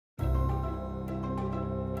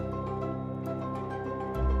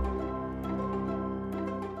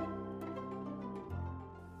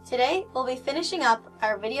Today, we'll be finishing up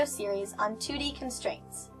our video series on 2D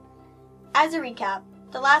constraints. As a recap,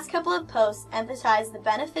 the last couple of posts emphasized the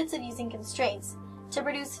benefits of using constraints to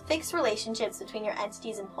produce fixed relationships between your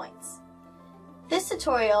entities and points. This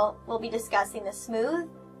tutorial will be discussing the smooth,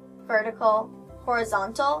 vertical,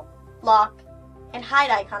 horizontal, lock, and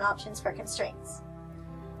hide icon options for constraints.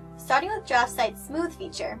 Starting with DraftSight's smooth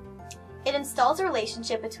feature, it installs a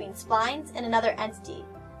relationship between splines and another entity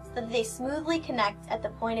so that they smoothly connect at the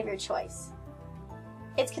point of your choice.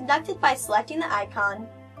 It's conducted by selecting the icon,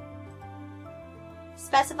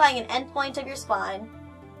 specifying an endpoint of your spline,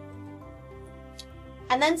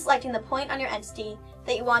 and then selecting the point on your entity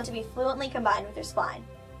that you want to be fluently combined with your spline.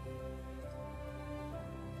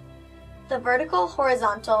 The vertical,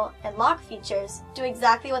 horizontal, and lock features do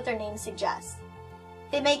exactly what their names suggest.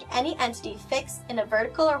 They make any entity fixed in a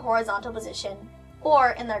vertical or horizontal position,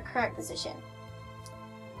 or in their current position.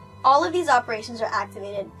 All of these operations are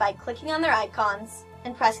activated by clicking on their icons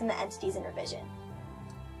and pressing the entities in revision.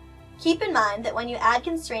 Keep in mind that when you add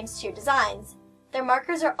constraints to your designs, their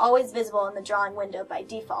markers are always visible in the drawing window by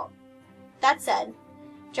default. That said,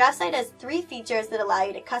 DraftSight has 3 features that allow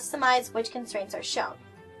you to customize which constraints are shown.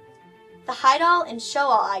 The Hide All and Show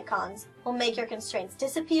All icons will make your constraints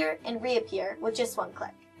disappear and reappear with just one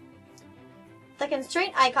click. The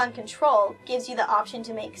Constraint icon control gives you the option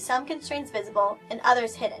to make some constraints visible and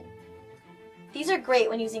others hidden. These are great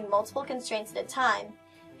when using multiple constraints at a time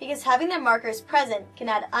because having their markers present can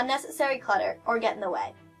add unnecessary clutter or get in the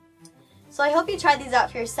way. So I hope you try these out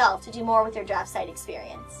for yourself to do more with your DraftSight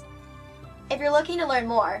experience. If you're looking to learn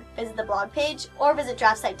more, visit the blog page or visit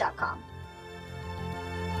DraftSight.com.